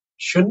yourself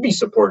should be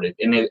supported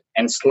in it.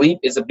 And sleep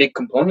is a big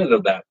component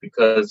of that,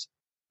 because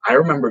I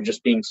remember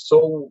just being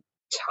so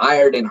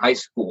tired in high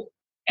school.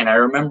 And I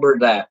remember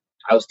that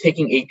I was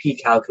taking AP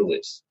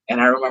calculus,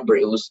 and I remember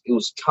it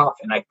was tough,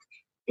 and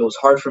it was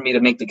hard for me to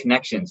make the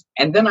connections.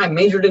 And then I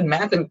majored in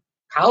math in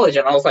college,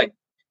 and I was like,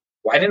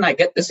 why didn't I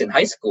get this in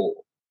high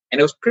school? And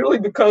it was purely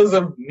because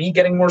of me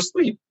getting more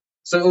sleep.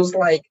 So it was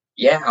like,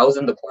 yeah, I was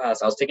in the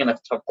class, I was taking a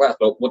tough class,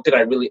 but what did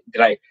I really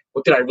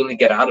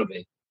get out of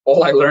it?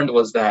 All I learned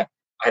was that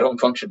I don't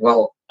function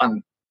well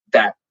on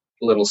that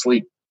little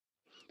sleep.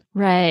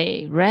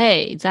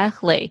 Right,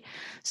 exactly.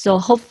 So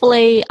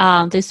hopefully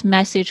this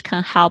message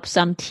can help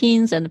some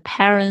teens and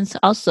parents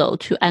also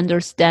to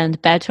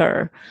understand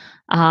better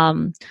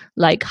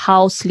like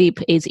how sleep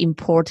is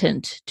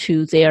important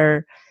to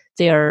their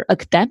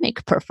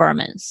academic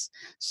performance.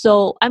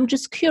 So I'm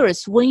just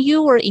curious, when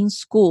you were in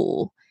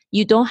school,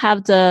 you don't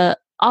have the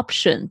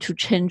option to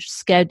change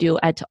schedule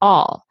at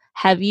all.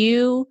 Have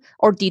you,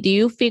 or did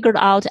you figure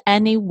out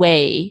any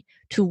way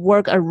to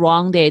work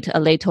around it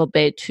a little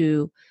bit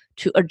to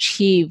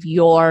achieve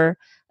your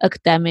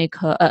academic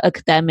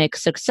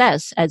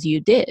success as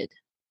you did?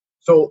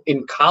 So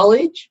in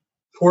college,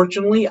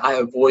 fortunately, I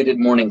avoided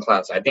morning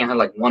class. I think I had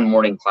like one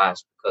morning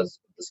class because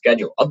of the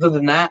schedule. Other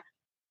than that,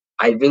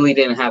 I really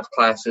didn't have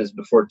classes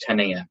before 10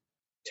 a.m.,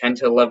 10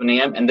 to 11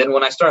 a.m. And then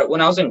when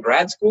I was in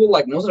grad school,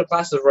 like most of the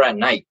classes were at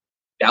night.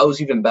 That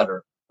was even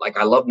better. Like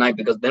I love night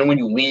because then when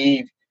you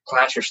leave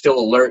class, you're still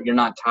alert, you're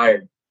not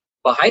tired.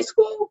 But high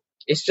school,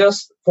 it's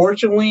just,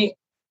 fortunately,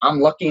 I'm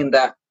lucky in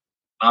that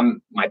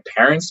my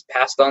parents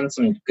passed on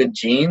some good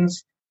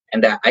genes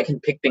and that I can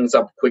pick things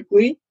up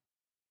quickly.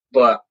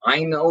 But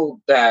I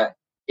know that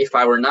if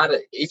I were not,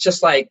 it's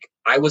just like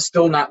I was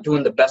still not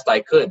doing the best I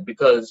could,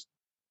 because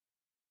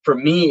for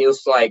me, it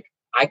was like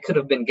I could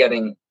have been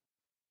getting,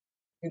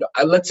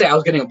 let's say I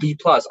was getting a B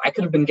plus, I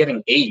could have been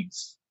getting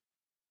A's,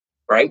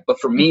 right? But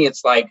for me,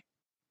 it's like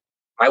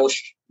I was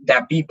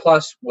that B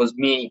plus was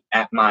me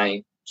at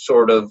my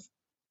sort of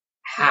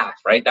half,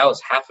 right? That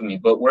was half of me.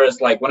 But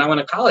whereas like when I went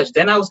to college,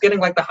 then I was getting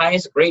like the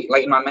highest grade,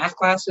 like in my math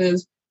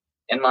classes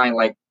and my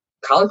like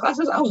college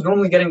classes, I was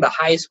normally getting the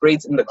highest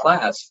grades in the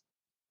class.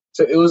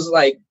 So it was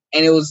like,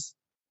 and it was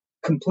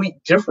complete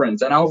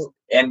difference.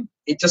 And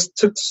it just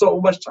took so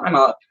much time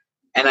out.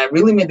 And I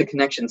really made the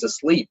connection to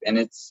sleep. And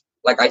it's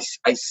like,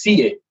 I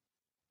see it.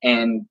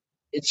 And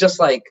it's just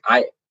like,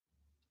 I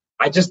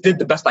just did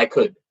the best I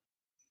could.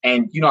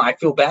 And, you know, I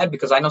feel bad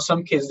because I know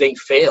some kids, they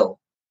fail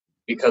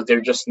because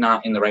they're just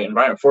not in the right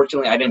environment.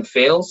 Fortunately, I didn't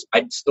fail.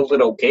 I still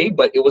did okay,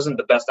 but it wasn't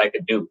the best I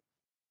could do.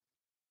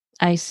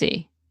 I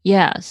see.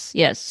 Yes.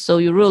 So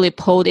you really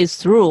pulled it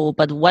through,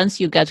 but once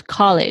you get to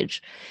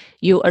college,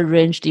 you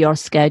arranged your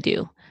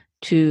schedule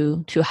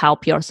to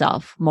help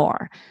yourself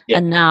more. Yeah.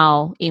 And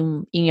now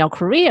in your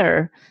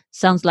career,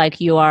 sounds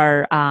like you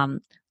are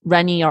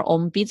running your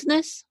own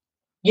business.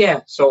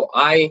 Yeah, so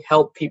I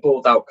help people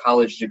without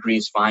college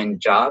degrees find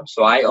jobs.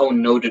 So I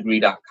own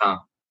nodegree.com.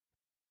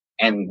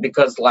 And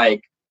because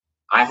like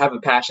I have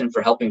a passion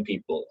for helping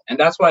people. And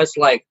that's why it's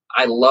like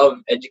I love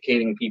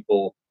educating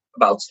people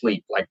about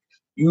sleep. Like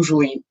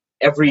usually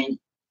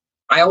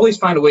I always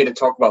find a way to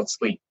talk about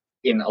sleep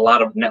in a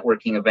lot of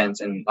networking events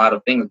and a lot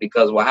of things,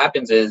 because what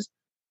happens is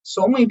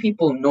so many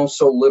people know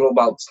so little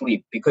about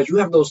sleep, because you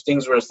have those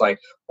things where it's like,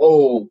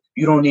 oh,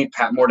 you don't need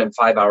more than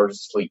 5 hours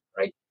of sleep,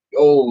 right?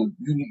 Oh,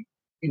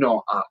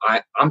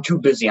 I'm too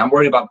busy. I'm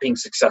worried about being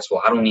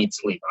successful. I don't need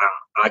sleep.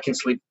 I can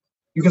sleep.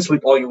 You can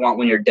sleep all you want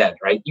when you're dead,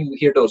 right? You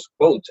hear those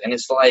quotes and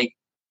it's like,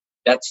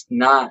 that's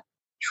not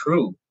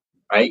true,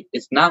 right?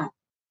 It's not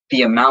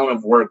the amount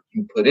of work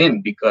you put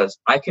in, because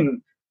I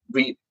can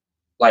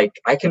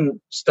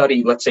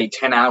study, let's say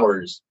 10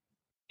 hours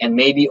and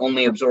maybe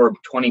only absorb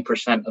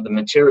 20% of the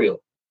material.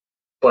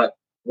 But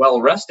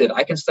well rested,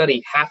 I can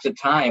study half the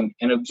time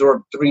and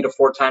absorb 3 to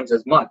 4 times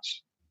as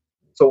much.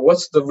 So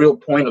what's the real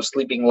point of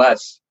sleeping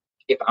less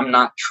if I'm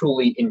not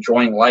truly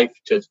enjoying life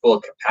to its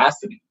full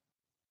capacity?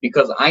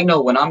 Because I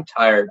know when I'm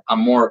tired, I'm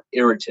more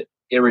irritated,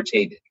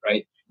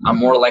 right? I'm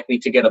more likely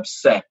to get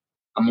upset.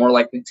 I'm more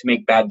likely to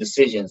make bad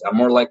decisions. I'm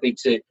more likely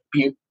to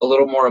be a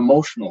little more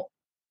emotional.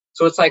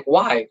 So it's like,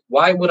 why?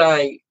 Why would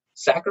I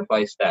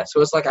sacrifice that?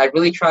 So it's like I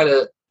really try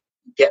to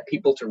get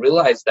people to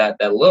realize that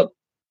look,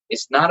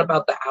 it's not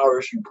about the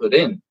hours you put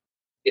in.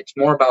 It's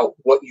more about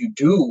what you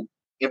do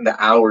in the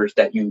hours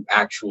that you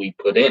actually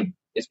put in.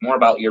 It's more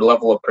about your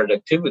level of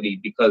productivity,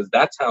 because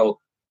that's how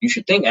you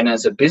should think. And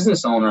as a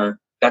business owner,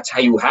 that's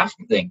how you have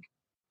to think,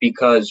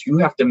 because you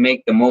have to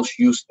make the most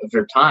use of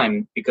your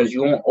time, because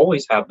you won't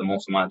always have the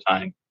most amount of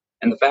time.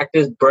 And the fact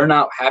is,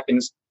 burnout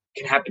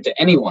can happen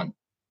to anyone.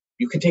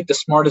 You can take the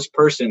smartest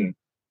person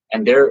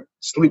and they're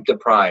sleep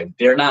deprived.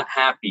 They're not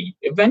happy.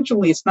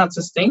 Eventually, it's not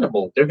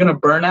sustainable. They're going to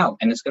burn out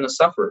and it's going to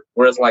suffer.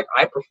 Whereas like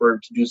I prefer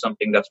to do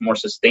something that's more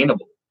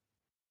sustainable.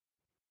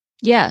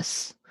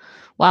 Yes.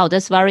 Wow,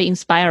 that's very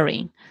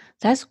inspiring.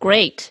 That's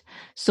great.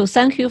 So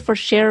thank you for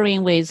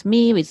sharing with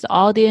me, with the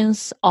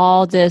audience,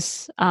 all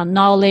this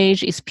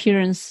knowledge,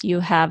 experience you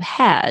have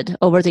had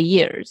over the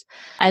years.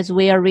 As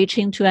we are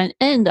reaching to an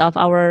end of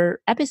our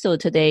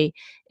episode today,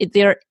 is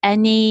there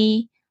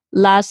any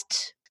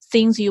last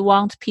things you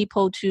want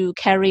people to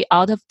carry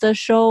out of the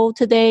show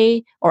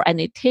today, or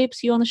any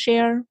tips you want to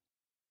share?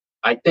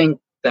 I think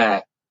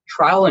that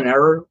trial and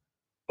error,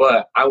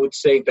 but I would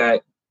say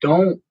that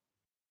don't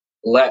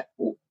let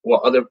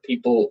what other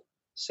people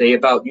say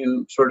about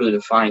you sort of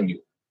define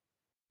you.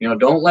 You know,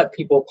 don't let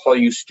people call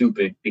you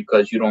stupid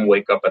because you don't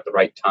wake up at the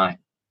right time.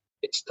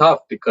 It's tough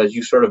because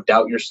you sort of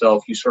doubt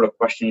yourself. You sort of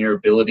question your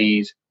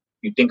abilities.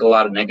 You think a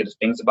lot of negative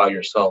things about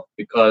yourself,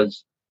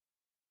 because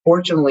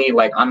fortunately,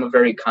 like I'm a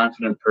very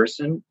confident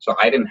person, so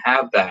I didn't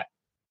have that.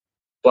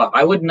 But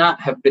I would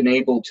not have been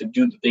able to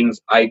do the things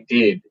I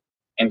did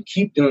and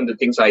keep doing the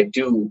things I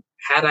do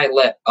had I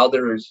let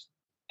others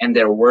and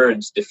their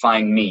words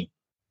define me.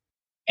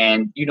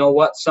 And you know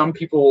what? Some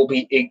people will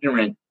be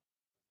ignorant.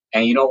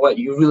 And you know what?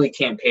 You really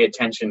can't pay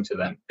attention to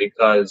them,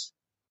 because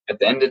at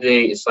the end of the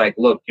day, it's like,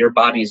 look, your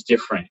body is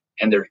different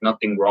and there's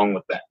nothing wrong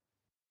with that.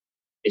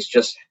 It's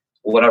just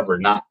whatever.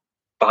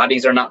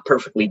 Bodies are not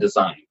perfectly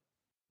designed.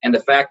 And the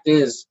fact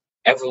is,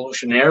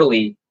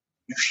 evolutionarily,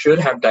 you should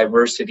have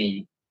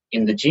diversity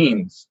in the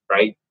genes,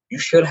 right? You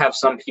should have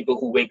some people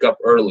who wake up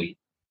early.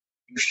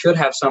 You should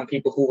have some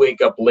people who wake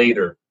up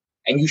later.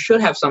 And you should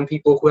have some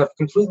people who have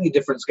completely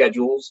different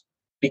schedules,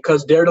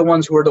 because they're the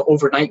ones who are the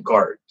overnight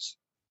guards.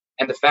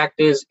 And the fact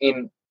is,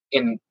 in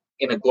a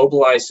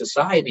globalized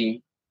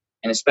society,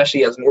 and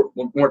especially as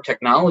more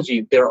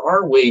technology, there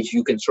are ways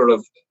you can sort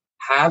of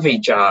have a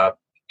job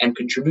and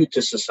contribute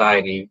to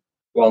society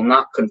while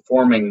not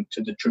conforming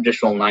to the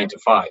traditional 9 to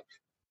 5.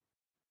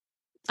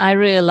 I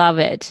really love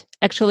it.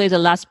 Actually, the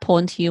last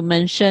point you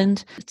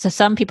mentioned, so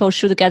some people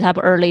should get up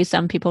early,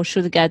 some people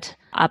should get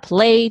up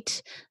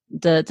late.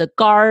 The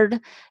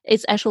guard,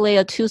 it's actually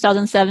a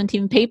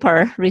 2017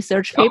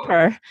 research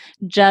paper,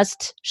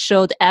 just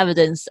showed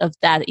evidence of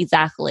that,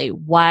 exactly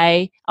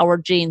why our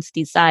genes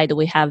decide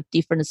we have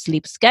different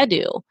sleep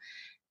schedule.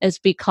 is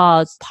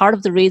because part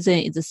of the reason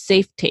is the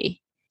safety.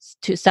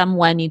 To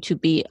someone need to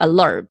be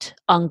alert,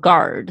 on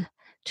guard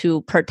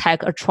to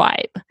protect a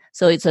tribe.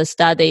 So it's a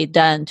study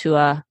done to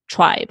a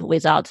tribe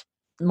without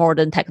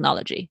modern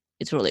technology.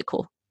 It's really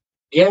cool.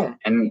 Yeah,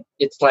 and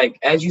it's like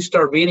as you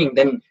start reading,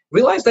 then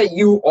realize that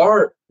you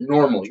are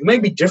normal. You may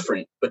be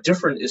different, but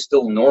different is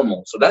still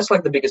normal. So that's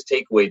like the biggest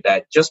takeaway,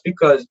 that just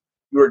because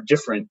you're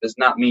different does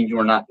not mean you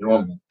are not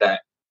normal,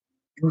 that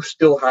you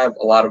still have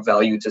a lot of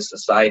value to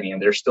society,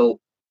 and there's still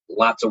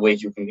lots of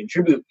ways you can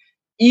contribute,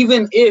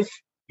 even if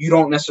you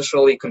don't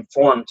necessarily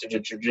conform to the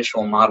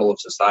traditional model of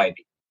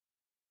society.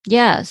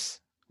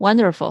 Yes,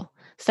 wonderful.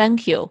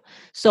 Thank you.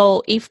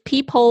 So if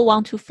people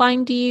want to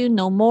find you,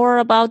 know more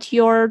about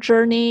your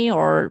journey,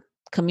 or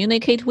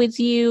communicate with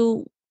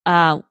you,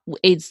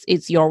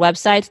 is your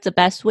website the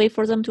best way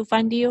for them to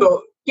find you?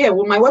 So yeah,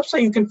 well, my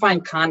website, you can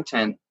find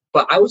content,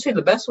 but I would say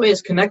the best way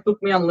is connect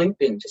with me on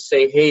LinkedIn. Just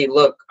say, hey,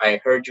 look,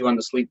 I heard you on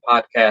the Sleep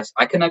Podcast.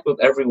 I connect with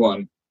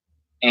everyone.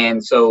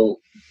 And so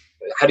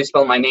how do you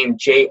spell my name?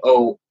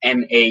 Jonaed.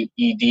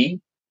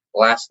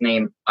 Last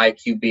name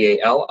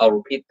Iqbal. I'll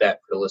repeat that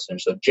for the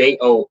listeners. So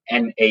Jonaed.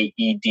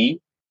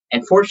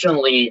 And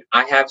fortunately,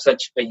 I have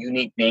such a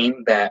unique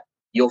name that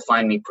you'll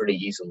find me pretty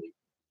easily.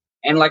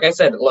 And like I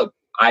said, look,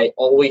 I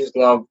always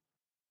love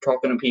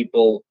talking to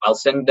people. I'll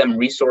send them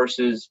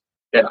resources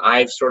that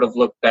I've sort of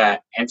looked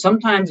at. And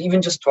sometimes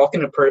even just talking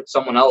to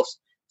someone else,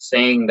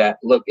 saying that,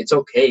 look, it's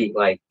okay.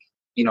 Like,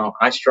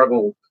 I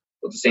struggle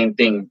with the same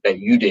thing that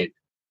you did.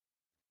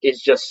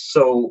 It's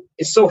so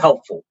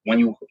helpful when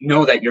you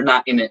know that you're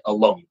not in it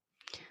alone.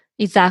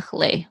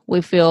 Exactly.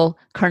 We feel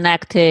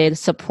connected,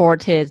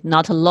 supported,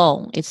 not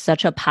alone. It's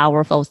such a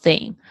powerful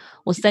thing.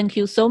 Well, thank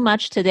you so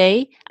much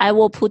today. I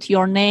will put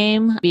your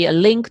name, be a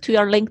link to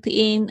your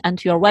LinkedIn and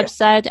to your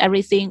website,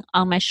 everything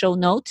on my show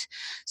note,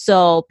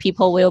 so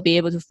people will be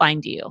able to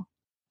find you.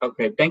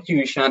 Okay. Thank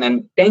you, Yishan.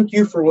 And thank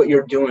you for what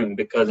you're doing,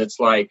 because it's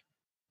like,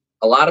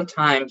 a lot of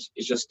times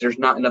it's just there's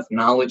not enough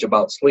knowledge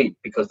about sleep,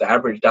 because the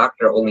average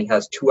doctor only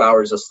has 2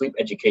 hours of sleep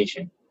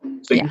education.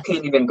 So you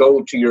can't even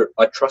go to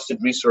a trusted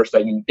resource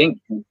that you think,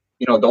 the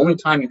only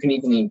time you can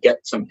even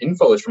get some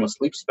info is from a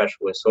sleep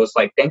specialist. So it's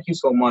like, thank you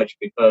so much,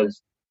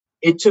 because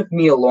it took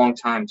me a long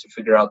time to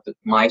figure out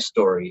my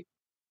story.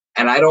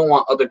 And I don't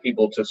want other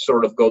people to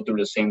sort of go through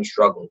the same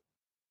struggle.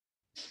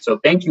 So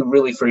thank you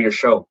really for your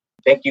show.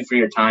 Thank you for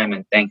your time,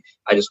 and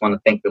I just want to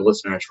thank the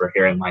listeners for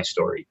hearing my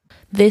story.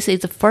 This is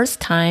the first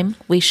time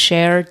we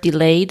share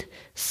delayed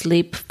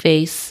sleep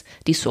phase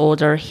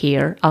disorder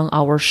here on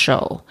our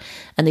show.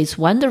 And it's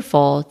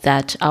wonderful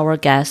that our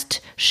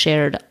guest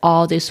shared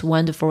all this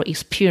wonderful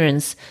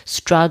experience,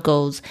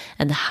 struggles,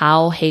 and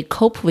how he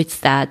coped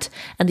with that,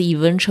 and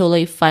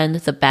eventually find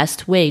the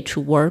best way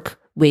to work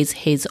with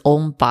his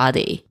own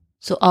body.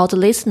 So all the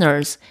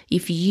listeners,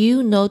 if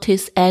you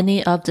notice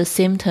any of the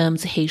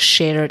symptoms he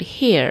shared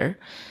here,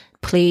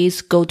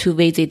 please go to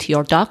visit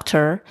your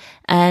doctor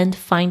and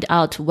find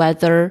out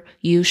whether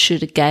you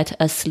should get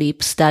a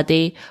sleep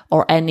study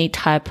or any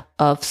type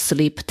of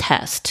sleep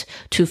test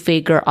to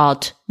figure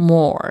out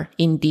more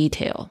in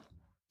detail.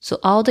 So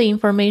all the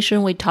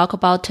information we talk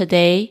about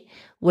today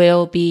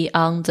will be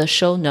on the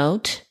show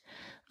note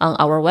on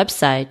our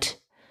website,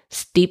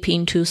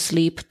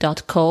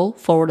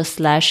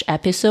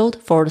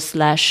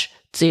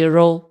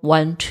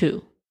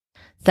 steepintosleep.co/episode/012.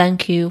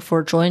 Thank you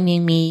for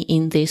joining me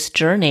in this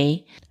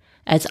journey.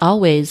 As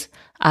always,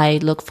 I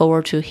look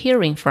forward to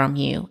hearing from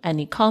you.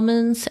 Any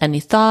comments, any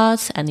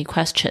thoughts, any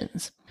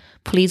questions.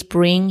 Please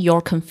bring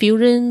your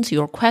confusions,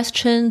 your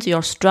questions,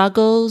 your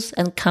struggles,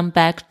 and come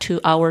back to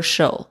our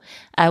show.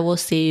 I will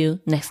see you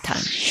next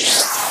time.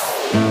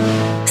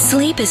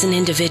 Sleep is an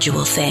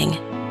individual thing.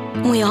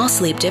 We all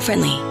sleep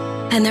differently,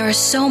 and there is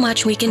so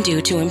much we can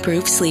do to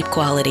improve sleep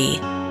quality.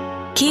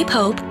 Keep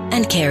hope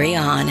and carry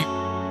on.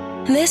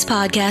 This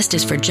podcast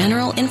is for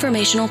general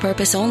informational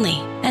purpose only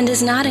and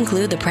does not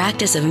include the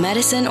practice of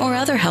medicine or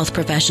other health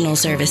professional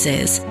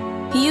services.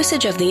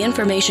 Usage of the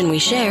information we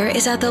share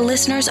is at the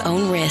listener's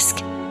own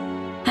risk,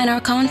 and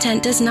our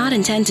content does not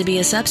intend to be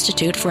a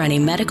substitute for any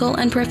medical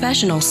and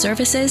professional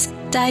services,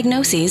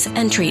 diagnoses,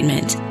 and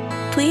treatment.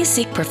 Please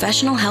seek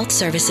professional health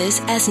services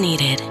as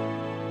needed.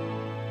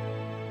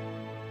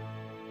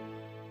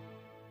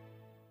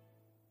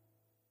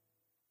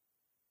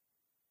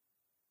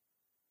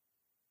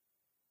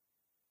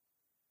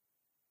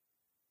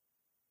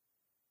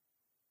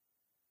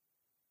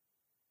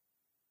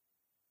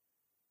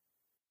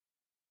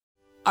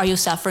 Are you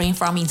suffering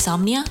from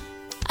insomnia?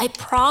 I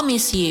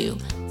promise you,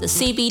 the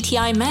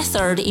CBTI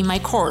method in my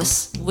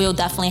course will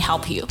definitely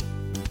help you.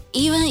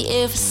 Even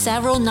if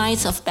several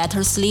nights of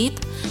better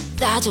sleep,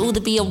 that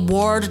would be a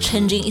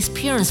world-changing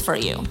experience for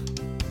you.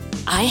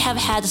 I have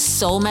had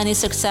so many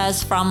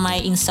success from my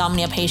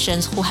insomnia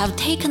patients who have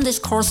taken this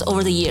course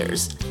over the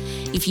years.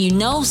 If you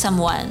know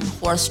someone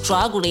who are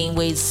struggling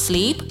with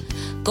sleep,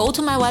 go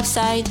to my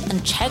website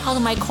and check out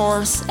my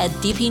course at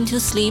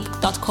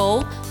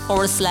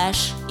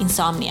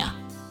deepintosleep.co/insomnia.